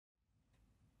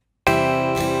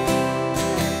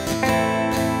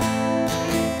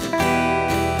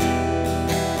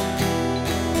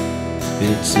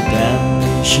It's a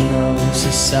damnation of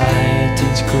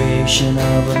society's creation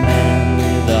of a man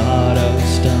with a heart of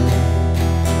stone.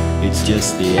 It's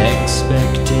just the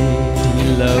expected. He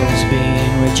loves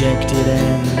being rejected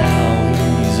and now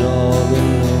he's all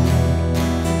alone.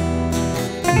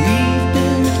 We've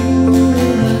been through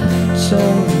that so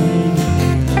many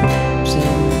ups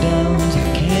and downs, I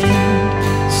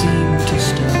can't seem to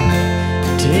stop.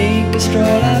 Take a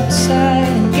stroll outside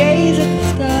and gaze at the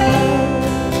stars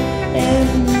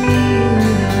and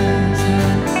realize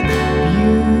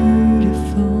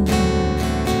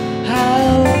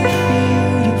how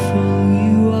beautiful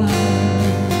you are.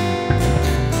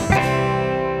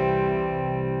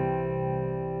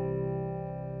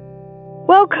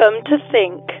 Welcome to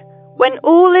Think. When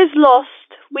all is lost,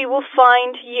 we will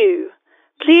find you.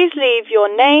 Please leave your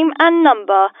name and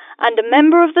number, and a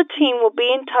member of the team will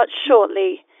be in touch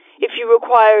shortly. If you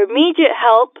require immediate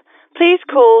help, please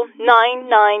call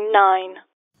 999.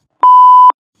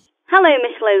 Hello,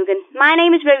 Miss Logan. My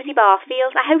name is Rosie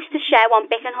Barfield. I host a show on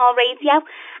Bickenhole Radio.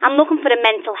 I'm looking for a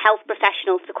mental health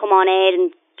professional to come on air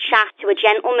and chat to a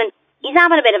gentleman. He's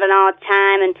having a bit of an hard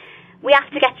time and we have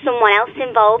to get someone else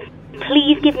involved.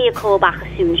 Please give me a call back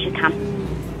as soon as you can.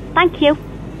 Thank you.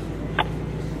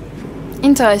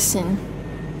 Interesting.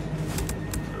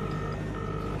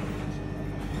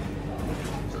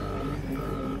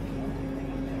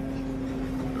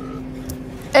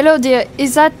 Hello dear,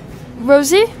 is that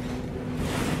Rosie?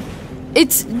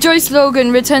 It's Joyce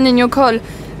Logan returning your call.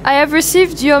 I have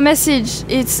received your message.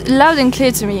 It's loud and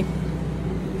clear to me.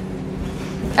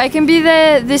 I can be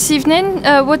there this evening.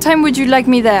 What time would you like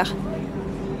me there?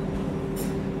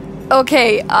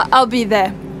 Okay, I'll be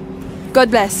there.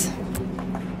 God bless.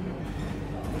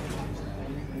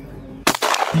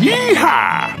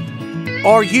 Yeehaw!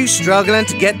 Are you struggling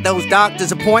to get those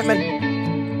doctor's appointments?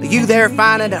 Are you there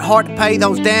finding it hard to pay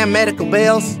those damn medical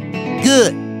bills?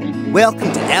 Good.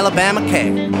 Welcome to Alabama Care,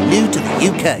 new to the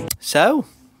UK. So,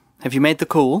 have you made the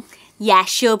call? Yeah,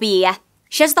 she'll be here.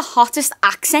 She has the hottest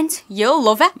accent. You'll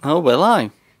love her. Oh, will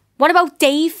I? What about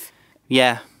Dave?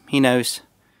 Yeah, he knows.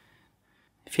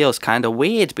 It feels kind of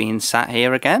weird being sat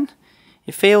here again.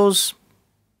 It feels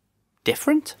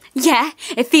different. Yeah,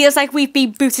 it feels like we've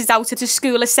been booted out of the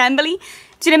school assembly.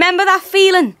 Do you remember that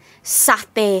feeling? Sat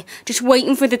there, just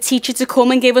waiting for the teacher to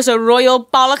come and give us a royal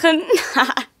bollocking.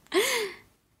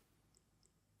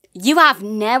 You have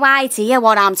no idea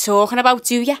what I'm talking about,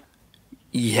 do you?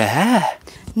 Yeah.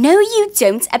 No, you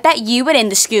don't. I bet you were in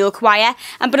the school choir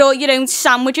and brought your own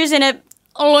sandwiches in a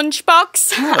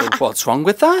lunchbox. Oh, what's wrong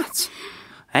with that?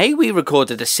 Hey, we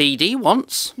recorded a CD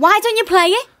once. Why don't you play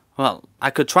it? Well,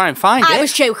 I could try and find it. I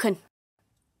was joking.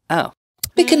 Oh.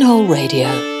 Bickenhole Radio.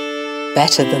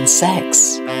 Better than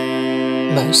sex.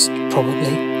 Most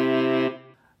probably.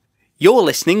 You're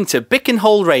listening to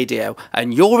Bickenhole Radio,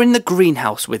 and you're in the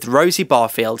greenhouse with Rosie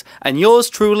Barfield, and yours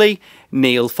truly,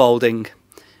 Neil Folding.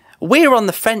 We're on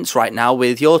the fence right now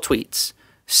with your tweets.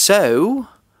 So,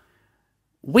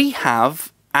 we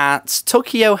have at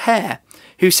Tucky O'Hare,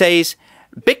 who says,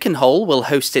 Bickenhole will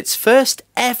host its first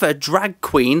ever drag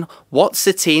queen What's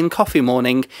the Tea and Coffee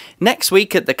morning next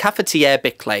week at the Cafetiere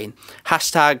Bic Lane.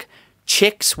 Hashtag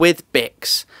Chicks with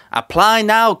Bics. Apply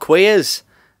now, queers.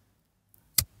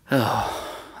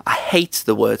 Oh, I hate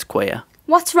the word queer.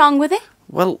 What's wrong with it?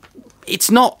 Well, it's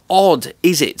not odd,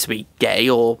 is it, to be gay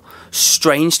or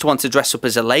strange to want to dress up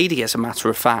as a lady, as a matter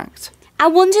of fact. I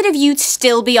wondered if you'd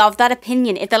still be of that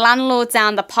opinion if the landlord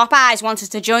down the Popeyes wanted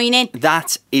to join in.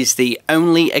 That is the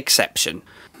only exception.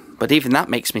 But even that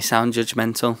makes me sound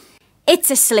judgmental. It's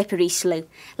a slippery slope.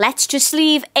 Let's just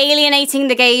leave alienating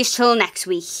the gays till next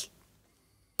week.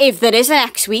 If there is a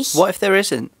next week. What if there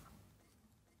isn't?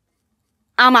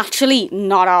 I'm actually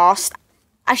not arsed.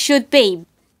 I should be,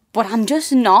 but I'm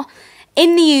just not.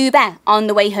 In the Uber on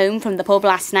the way home from the pub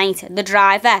last night, the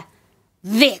driver,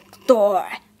 Victor,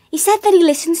 he said that he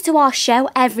listens to our show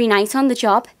every night on the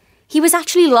job. He was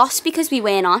actually lost because we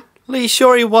weren't on. Are you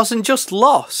sure he wasn't just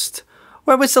lost?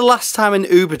 When was the last time an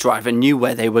Uber driver knew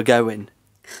where they were going?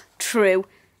 True.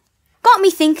 Got me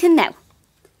thinking now.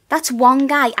 That's one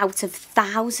guy out of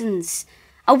thousands.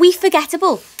 Are we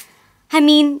forgettable? I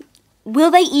mean,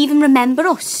 will they even remember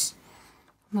us?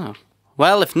 No.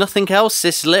 Well, if nothing else,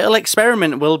 this little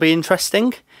experiment will be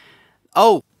interesting.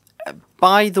 Oh,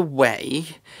 by the way,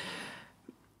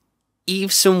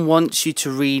 Eveson wants you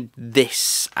to read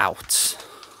this out.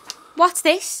 What's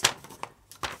this?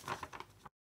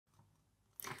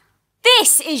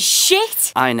 This is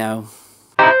shit! I know.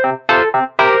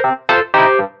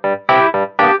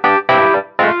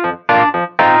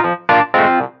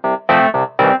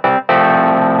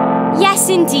 Yes,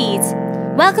 indeed.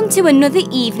 Welcome to another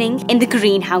evening in the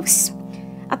greenhouse.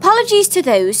 Apologies to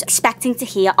those expecting to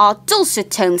hear our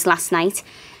dulcet tones last night.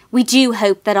 We do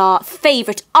hope that our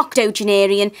favourite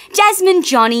octogenarian, Desmond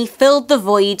Johnny, filled the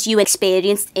void you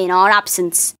experienced in our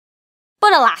absence.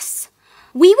 But alas,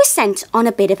 we were sent on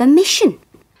a bit of a mission.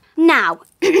 Now,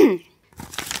 as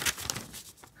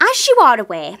you are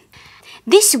aware,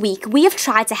 this week we have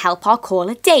tried to help our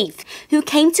caller Dave, who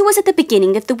came to us at the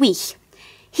beginning of the week.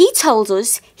 He told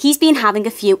us he's been having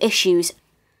a few issues.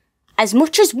 As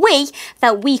much as we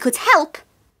felt we could help,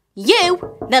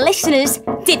 you, the listeners,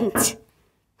 didn't.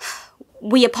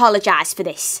 We apologise for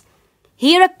this.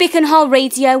 Here at Bickenhole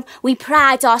Radio, we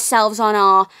pride ourselves on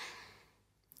our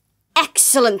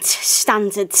excellent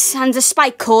standards, and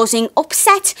despite causing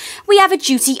upset, we have a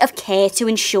duty of care to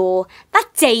ensure that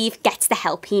Dave gets the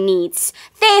help he needs.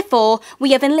 Therefore,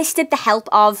 we have enlisted the help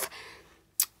of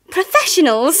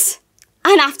professionals,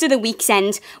 and after the week's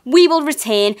end, we will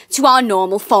return to our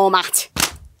normal format.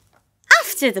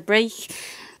 After the break,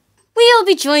 we'll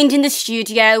be joined in the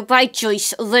studio by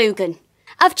Joyce Logan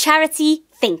of charity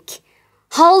Think,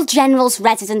 Hull General's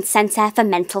Resident Centre for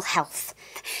Mental Health,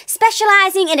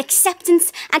 specialising in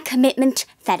acceptance and commitment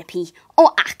therapy,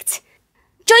 or ACT.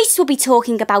 Joyce will be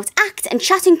talking about ACT and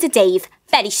chatting to Dave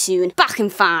very soon. Back in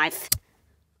 5.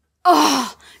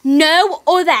 Oh, no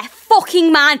other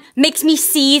fucking man makes me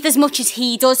seethe as much as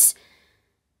he does.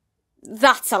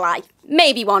 That's a lie.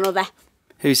 Maybe one other.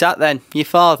 Who's that then? Your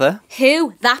father?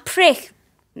 Who? That prick?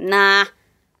 Nah.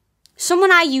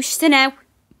 Someone I used to know.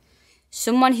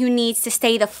 Someone who needs to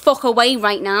stay the fuck away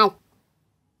right now.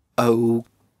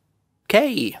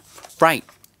 Okay. Right.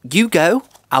 You go.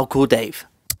 I'll call Dave.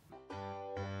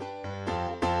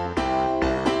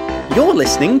 You're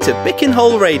listening to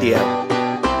Bickenhole Radio.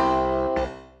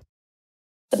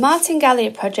 The Martin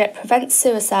Gallia project prevents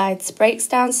suicides, breaks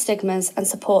down stigmas and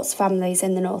supports families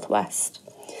in the North West.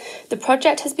 The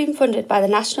project has been funded by the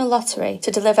National Lottery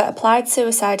to deliver applied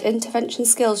suicide intervention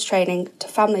skills training to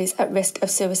families at risk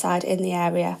of suicide in the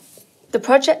area. The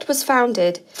project was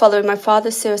founded following my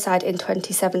father's suicide in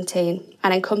 2017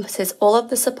 and encompasses all of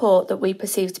the support that we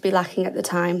perceived to be lacking at the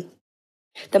time.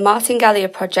 The Martin Gallia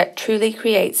project truly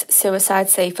creates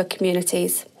suicide-safer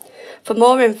communities. For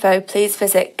more info, please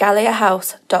visit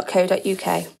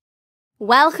galliahouse.co.uk.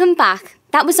 Welcome back.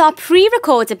 That was our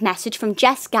pre-recorded message from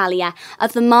Jess Gallia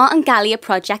of the Martin Gallia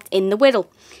project in the Wirral.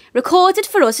 Recorded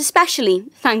for us especially.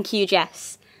 Thank you,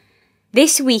 Jess.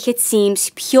 This week it seems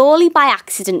purely by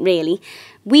accident really.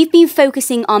 We've been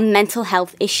focusing on mental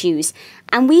health issues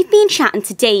and we've been chatting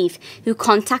to Dave, who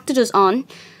contacted us on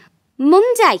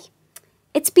Monday.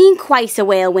 It's been quite a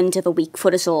whirlwind of a week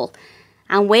for us all.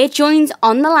 And we're joined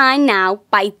on the line now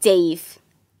by Dave.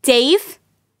 Dave,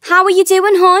 how are you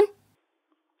doing, hon?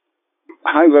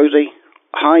 Hi, Rosie.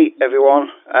 Hi, everyone.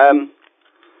 I'm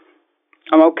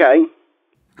okay.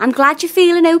 I'm glad you're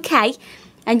feeling okay.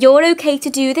 And you're okay to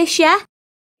do this, yeah?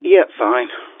 Yeah, fine.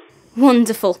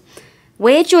 Wonderful.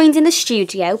 We're joined in the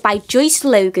studio by Joyce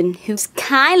Logan, who's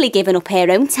kindly given up her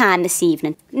own time this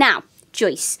evening. Now,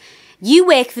 Joyce, you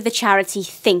work for the charity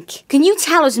Think. Can you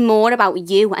tell us more about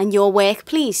you and your work,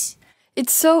 please?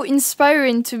 It's so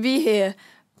inspiring to be here.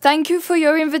 Thank you for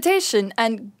your invitation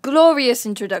and glorious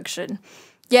introduction.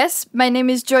 Yes, my name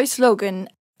is Joyce Logan.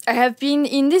 I have been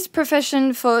in this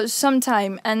profession for some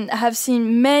time and have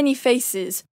seen many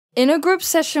faces. In a group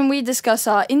session, we discuss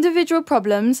our individual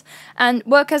problems and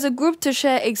work as a group to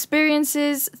share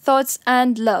experiences, thoughts,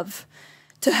 and love.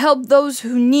 To help those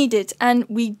who need it, and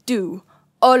we do.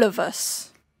 All of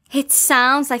us. It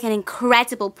sounds like an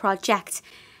incredible project.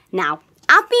 Now,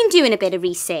 I've been doing a bit of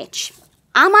research.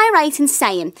 Am I right in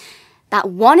saying that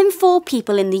 1 in 4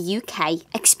 people in the UK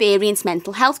experience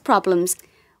mental health problems,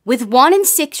 with 1 in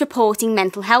 6 reporting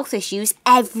mental health issues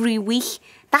every week?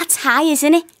 That's high,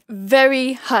 isn't it?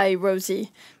 Very high,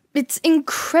 Rosie. It's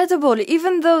incredible.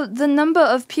 Even though the number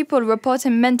of people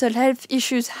reporting mental health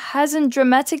issues hasn't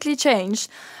dramatically changed,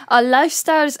 our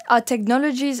lifestyles, our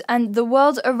technologies, and the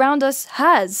world around us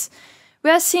has.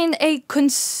 We are seeing a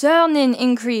concerning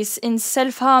increase in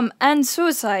self-harm and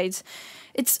suicide.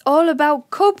 It's all about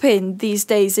coping these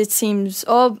days, it seems,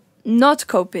 or not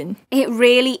coping. It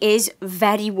really is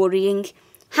very worrying.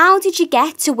 How did you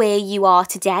get to where you are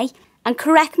today? And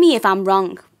correct me if I'm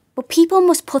wrong, but people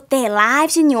must put their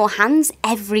lives in your hands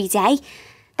every day.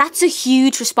 That's a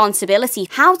huge responsibility.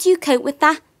 How do you cope with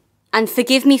that? And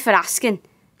forgive me for asking,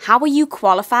 how are you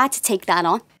qualified to take that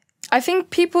on? I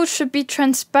think people should be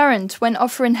transparent when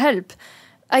offering help.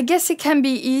 I guess it can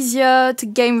be easier to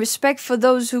gain respect for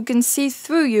those who can see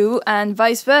through you and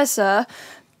vice versa.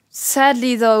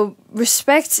 Sadly, though,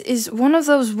 respect is one of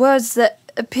those words that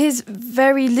appears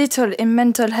very little in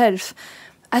mental health.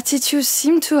 Attitudes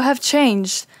seem to have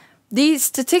changed. These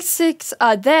statistics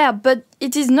are there, but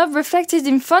it is not reflected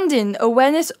in funding,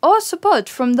 awareness or support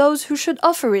from those who should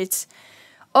offer it.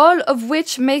 All of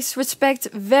which makes respect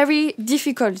very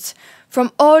difficult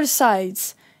from all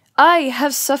sides. I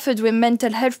have suffered with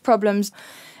mental health problems.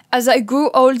 As I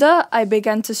grew older, I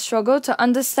began to struggle to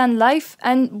understand life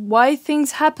and why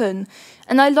things happen,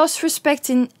 and I lost respect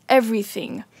in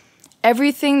everything.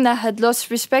 Everything that had lost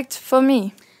respect for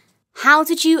me. How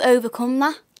did you overcome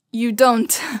that? You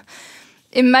don't.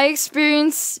 In my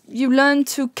experience, you learn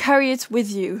to carry it with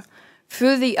you,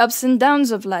 through the ups and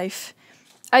downs of life.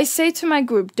 I say to my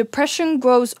group, depression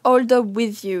grows older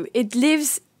with you. It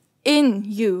lives in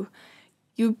you.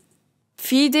 You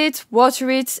feed it,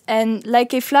 water it, and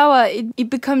like a flower, it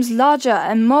becomes larger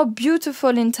and more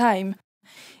beautiful in time.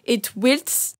 It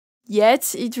wilts,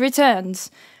 yet it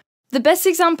returns. The best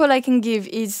example I can give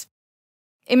is,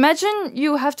 imagine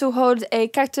you have to hold a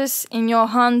cactus in your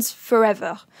hands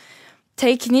forever,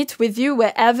 taking it with you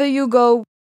wherever you go,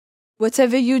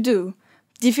 whatever you do.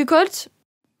 Difficult?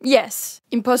 Yes.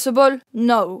 Impossible?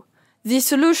 No. The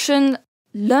solution,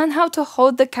 learn how to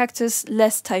hold the cactus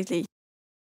less tightly.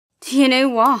 Do you know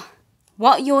what?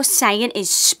 What you're saying is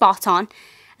spot on.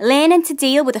 Learning to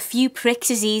deal with a few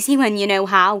pricks is easy when you know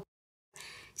how.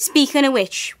 Speaking of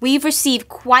which, we've received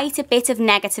quite a bit of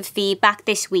negative feedback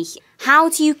this week. How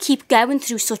do you keep going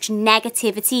through such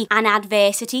negativity and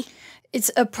adversity? It's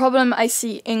a problem I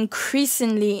see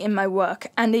increasingly in my work,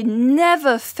 and it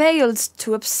never fails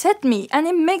to upset me, and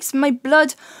it makes my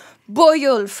blood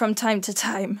boil from time to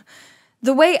time.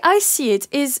 The way I see it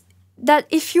is that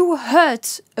if you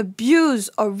hurt, abuse,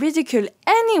 or ridicule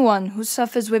anyone who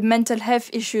suffers with mental health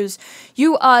issues,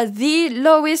 you are the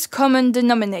lowest common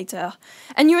denominator.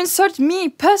 And you insult me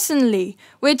personally,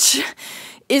 which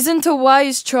isn't a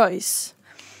wise choice.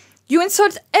 You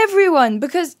insult everyone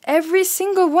because every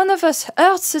single one of us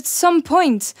hurts at some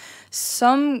point,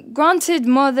 some granted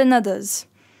more than others.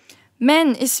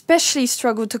 Men especially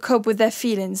struggle to cope with their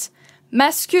feelings.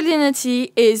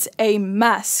 Masculinity is a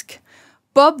mask.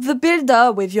 Bob the Builder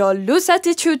with your loose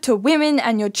attitude to women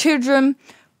and your children.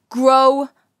 Grow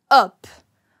up.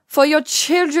 For your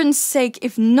children's sake,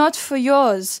 if not for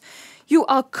yours. You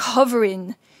are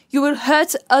covering. You will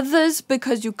hurt others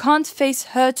because you can't face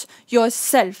hurt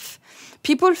yourself.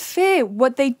 People fear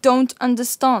what they don't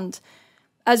understand.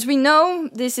 As we know,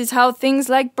 this is how things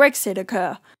like Brexit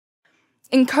occur.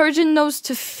 Encouraging those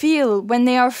to feel when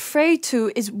they are afraid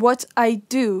to is what I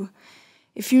do.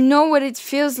 If you know what it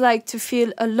feels like to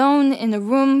feel alone in a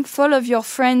room full of your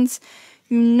friends,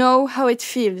 you know how it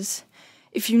feels.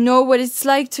 If you know what it's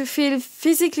like to feel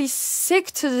physically sick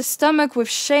to the stomach with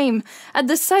shame at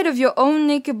the sight of your own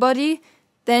naked body,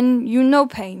 then you know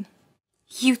pain.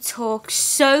 You talk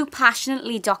so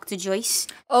passionately, Dr. Joyce.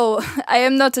 Oh, I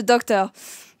am not a doctor.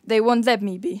 They won't let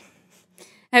me be.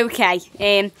 Okay,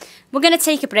 we're going to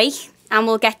take a break and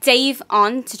we'll get Dave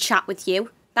on to chat with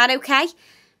you. That okay?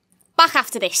 Back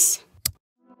after this.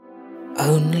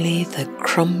 Only the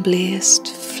crumbliest,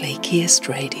 flakiest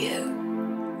radio.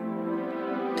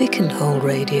 Bickenhole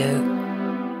Radio.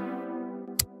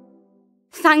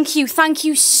 Thank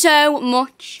you so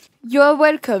much. You're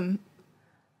welcome.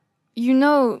 You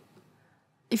know,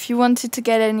 if you wanted to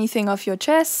get anything off your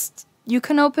chest, you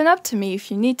can open up to me if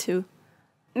you need to.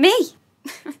 Me?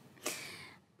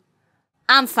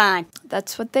 I'm fine.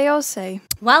 That's what they all say.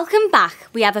 Welcome back.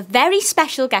 We have a very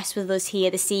special guest with us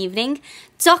here this evening,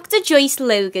 Dr. Joyce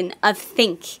Logan of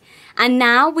Think. And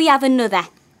now we have another.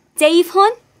 Dave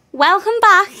Hun, welcome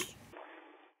back.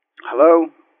 Hello.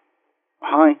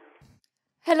 Hi.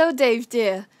 Hello, Dave,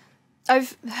 dear.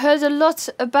 I've heard a lot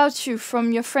about you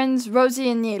from your friends Rosie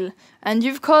and Neil, and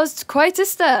you've caused quite a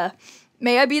stir.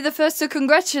 May I be the first to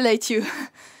congratulate you.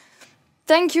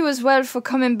 Thank you as well for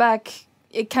coming back.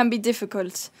 It can be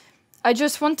difficult. I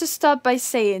just want to start by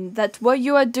saying that what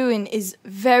you are doing is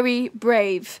very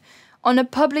brave on a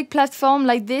public platform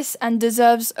like this and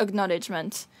deserves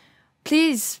acknowledgement.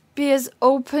 Please be as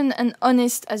open and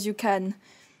honest as you can.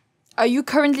 Are you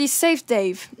currently safe,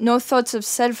 Dave? No thoughts of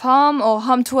self-harm or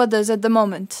harm to others at the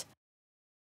moment?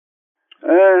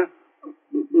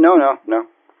 No.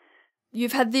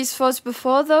 You've had these thoughts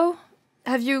before, though?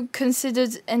 Have you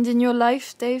considered ending your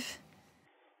life, Dave?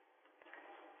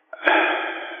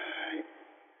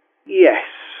 Yes.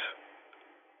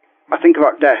 I think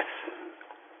about death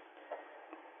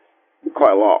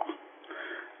quite a lot.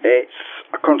 It's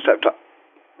a concept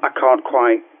I can't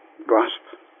quite grasp.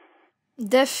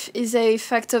 Death is a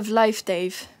fact of life,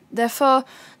 Dave. Therefore,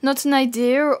 not an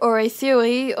idea or a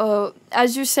theory or,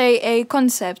 as you say, a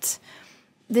concept.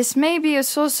 this may be a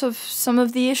source of some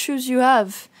of the issues you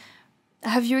have.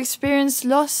 Have you experienced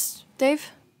loss,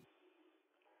 Dave?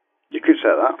 You could say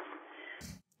that.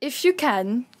 If you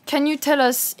can you tell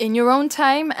us in your own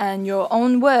time and your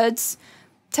own words,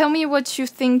 tell me what you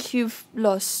think you've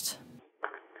lost?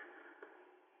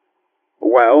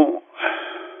 Well,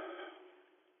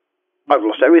 I've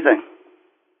lost everything.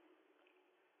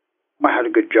 I had a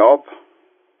good job,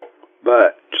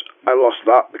 but I lost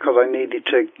that because I needed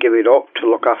to give it up to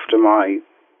look after my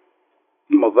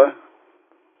mother.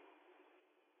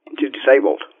 She's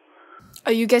disabled.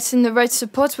 Are you getting the right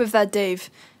support with that, Dave?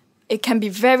 It can be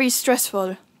very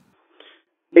stressful.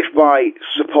 If by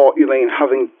support you mean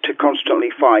having to constantly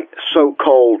fight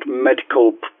so-called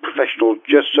medical professionals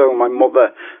just so my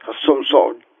mother has some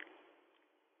sort of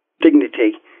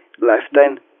dignity left,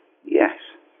 then yes.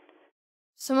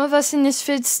 Some of us in this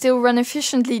field still run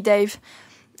efficiently, Dave.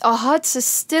 Our hearts are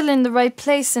still in the right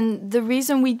place, and the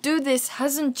reason we do this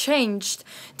hasn't changed,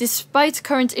 despite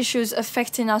current issues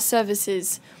affecting our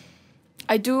services.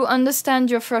 I do understand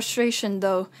your frustration,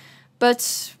 though,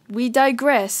 but we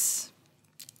digress.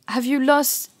 Have you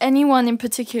lost anyone in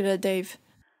particular, Dave?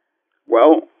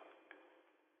 Well,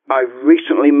 I've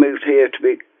recently moved here to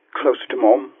be closer to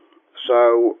Mum,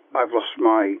 so I've lost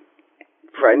my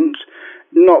friends.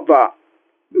 Not that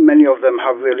many of them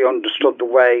have really understood the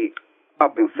way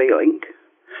I've been feeling.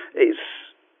 It's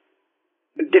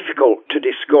difficult to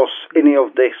discuss any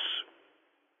of this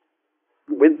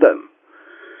with them.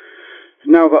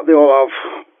 Now that they all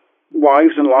have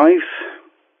wives and lives,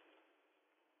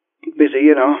 busy,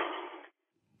 you know.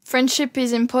 Friendship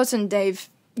is important, Dave.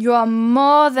 You are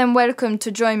more than welcome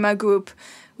to join my group.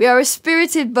 We are a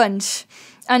spirited bunch.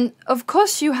 And of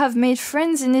course you have made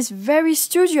friends in this very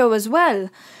studio as well.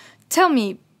 Tell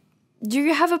me, do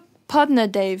you have a partner,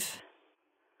 Dave?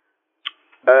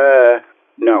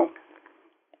 No.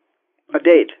 I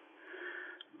did.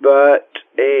 But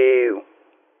it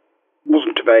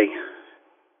wasn't to be.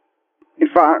 In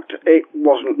fact, it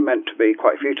wasn't meant to be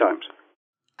quite a few times.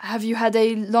 Have you had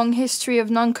a long history of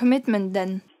non-commitment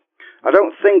then? I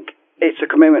don't think it's a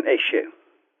commitment issue.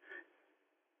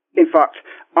 In fact,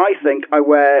 I think I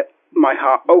wear my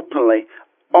heart openly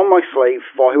on my sleeve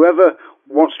for whoever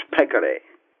wants to peg at it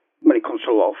when it comes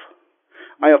to love.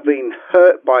 I have been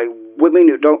hurt by women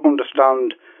who don't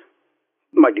understand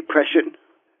my depression.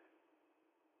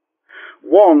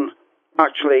 One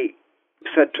actually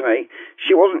said to me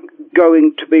she wasn't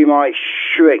going to be my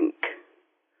shrink.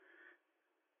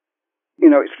 You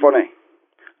know, it's funny.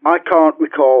 I can't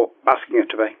recall asking her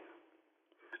to be.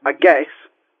 I guess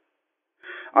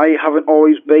I haven't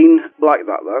always been like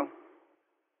that, though.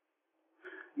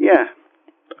 Yeah,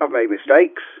 I've made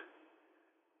mistakes.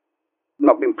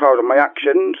 Not been proud of my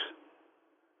actions.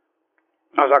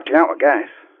 I was acting out, I guess.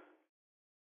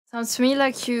 Sounds to me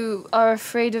like you are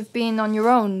afraid of being on your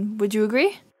own. Would you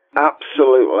agree?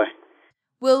 Absolutely.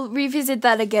 We'll revisit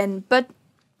that again, but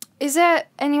is there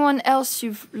anyone else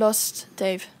you've lost,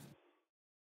 Dave?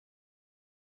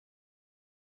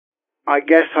 I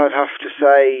guess I'd have to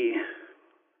say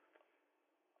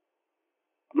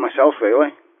myself, really.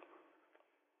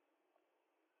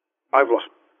 I've lost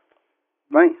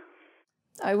me.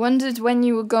 I wondered when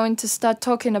you were going to start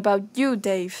talking about you,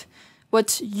 Dave.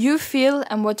 What you feel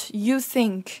and what you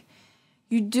think.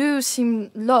 You do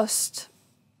seem lost.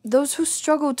 Those who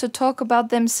struggle to talk about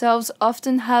themselves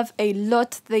often have a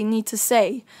lot they need to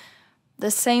say. The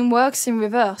same works in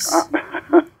reverse.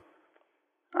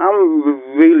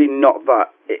 I'm really not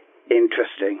that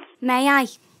interesting. May I,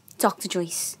 Dr.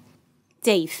 Joyce?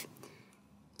 Dave,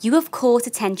 you have caught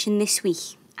attention this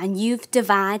week and you've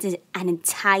divided an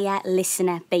entire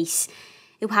listener base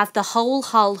who have the whole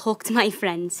hall hooked, my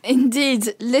friend.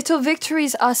 Indeed, little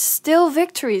victories are still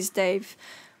victories, Dave.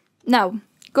 Now,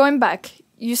 going back,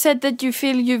 you said that you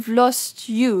feel you've lost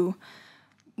you.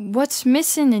 What's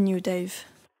missing in you, Dave?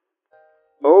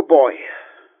 Oh boy.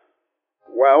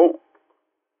 Well,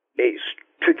 it's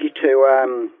tricky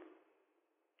to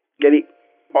get it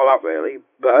all out really,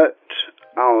 but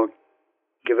I'll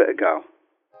give it a go.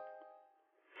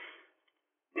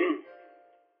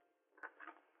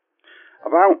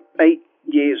 About 8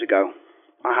 years ago,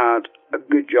 I had a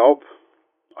good job,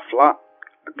 a flat,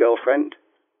 a girlfriend.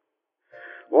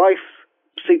 Life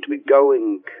seemed to be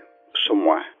going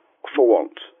somewhere, for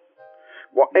once.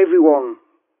 What everyone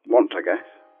wants, I guess.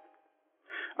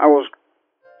 I was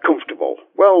comfortable.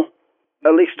 Well,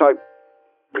 at least I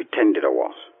pretended I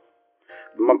was.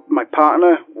 My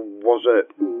partner was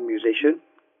a musician,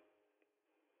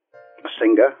 a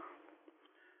singer.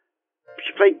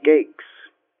 She played gigs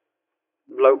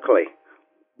locally,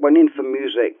 went in for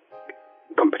music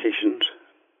competitions,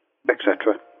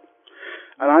 etc.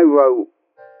 And I wrote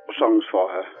songs for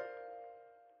her.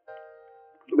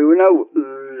 We were no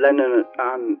Lennon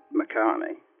and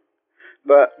McCartney,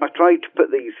 but I tried to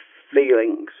put these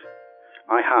feelings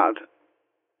I had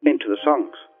into the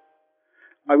songs.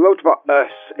 I wrote about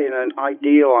us in an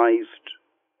idealised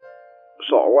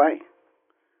sort of way.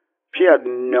 She had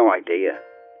no idea.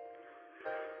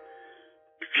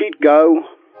 She'd go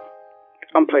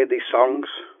and play these songs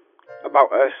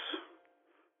about us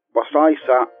whilst I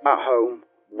sat at home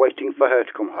waiting for her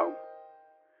to come home.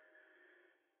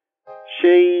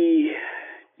 She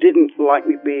didn't like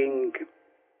me being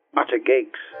at her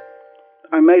gigs.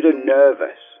 I made her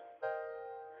nervous.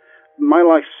 My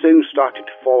life soon started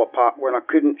to fall apart when I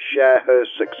couldn't share her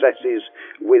successes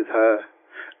with her,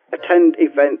 attend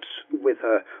events with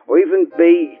her, or even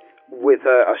be with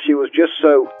her, as she was just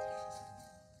so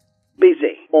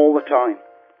busy all the time.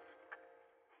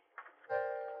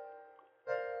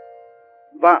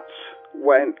 That's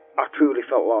when I truly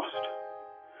felt lost.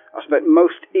 I spent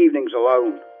most evenings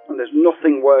alone, and there's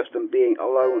nothing worse than being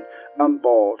alone and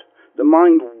bored. The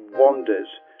mind wanders.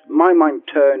 My mind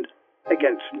turned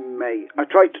against me. I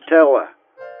tried to tell her.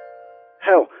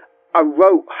 Hell, I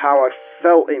wrote how I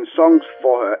felt in songs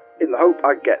for her in the hope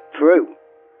I'd get through.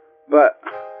 But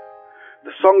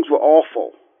the songs were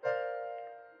awful.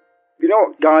 You know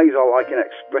what guys are like in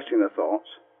expressing their thoughts?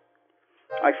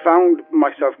 I found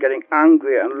myself getting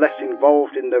angrier and less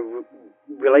involved in the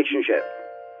relationship.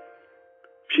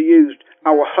 She used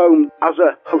our home as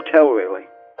a hotel, really.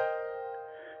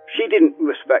 She didn't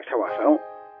respect how I felt.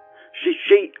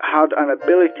 She had an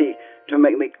ability to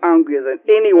make me angrier than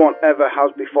anyone ever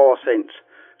has before or since.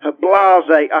 Her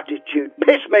blasé attitude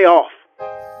pissed me off.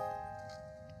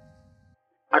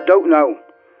 I don't know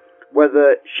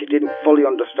whether she didn't fully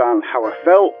understand how I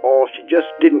felt or she just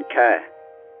didn't care.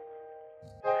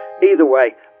 Either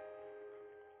way,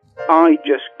 I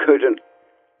just couldn't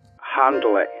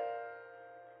handle it.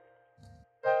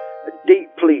 A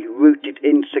deeply rooted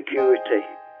insecurity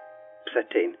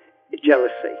set in,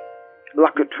 jealousy,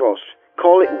 lack of trust,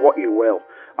 call it what you will.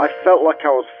 I felt like I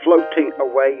was floating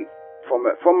away from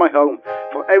it, from my home,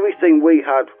 from everything we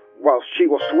had, whilst she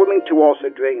was swimming towards her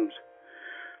dreams.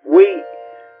 We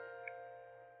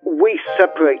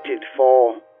separated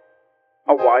for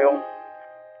a while.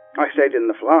 I stayed in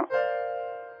the flat.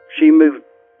 She moved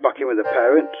back in with her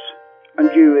parents, and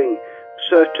during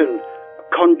certain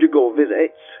conjugal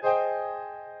visits,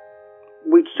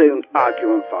 we'd soon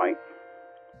argue and fight.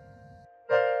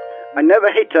 I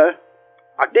never hit her.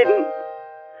 I didn't.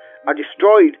 I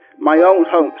destroyed my own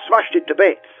home, smashed it to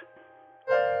bits.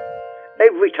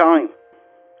 Every time.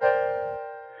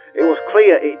 It was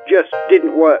clear it just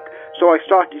didn't work, so I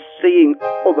started seeing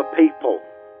other people.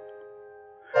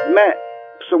 Met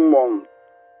someone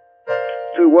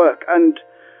through work, and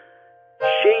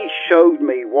she showed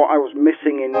me what I was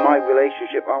missing in my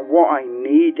relationship and what I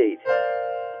needed.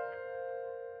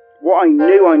 What I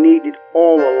knew I needed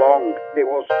all along. It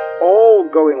was all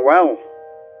going well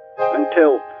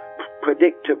until,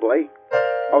 predictably,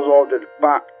 I was ordered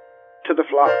back to the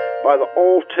flat by the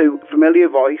all too familiar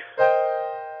voice.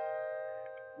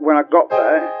 When I got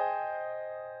there,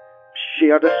 she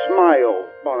had a smile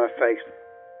on her face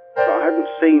that I hadn't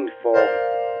seen for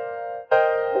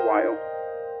a while.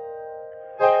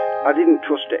 I didn't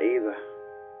trust it either.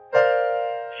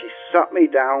 She sat me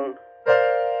down,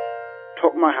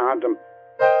 took my hand and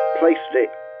placed it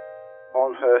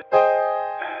on her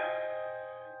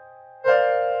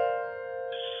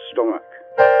stomach.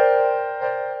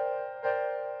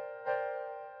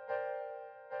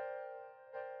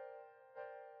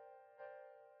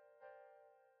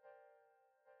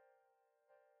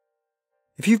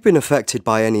 If you've been affected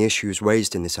by any issues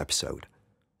raised in this episode,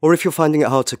 or if you're finding it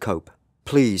hard to cope,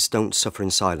 please don't suffer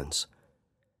in silence.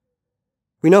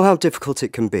 We know how difficult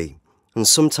it can be, and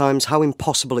sometimes how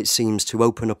impossible it seems to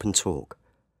open up and talk.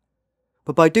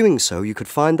 But by doing so, you could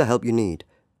find the help you need,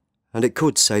 and it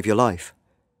could save your life.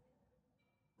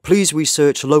 Please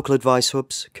research local advice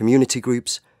hubs, community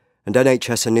groups, and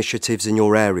NHS initiatives in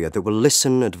your area that will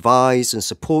listen, advise, and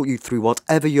support you through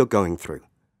whatever you're going through.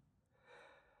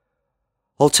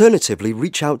 Alternatively,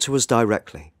 reach out to us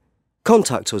directly.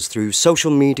 Contact us through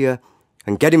social media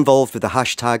and get involved with the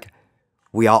hashtag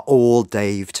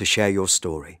 #WeAreAllDave to share your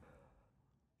story.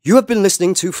 You have been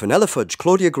listening to Fenella, Fudge,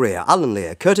 Claudia, Grier, Allan,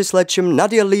 Lear, Curtis Ledsham,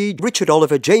 Nadya Lee, Richard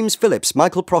Oliver, James Phillips,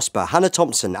 Michael Prosper, Hannah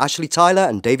Thompson, Ashley Tyler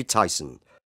and David Tyson.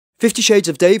 50 Shades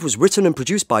of Dave was written and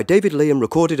produced by David Lee and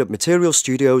recorded at Material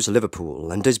Studios,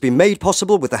 Liverpool, and has been made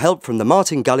possible with the help from the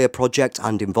Martin Gallia Project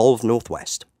and Involve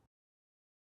Northwest.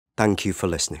 Thank you for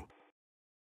listening.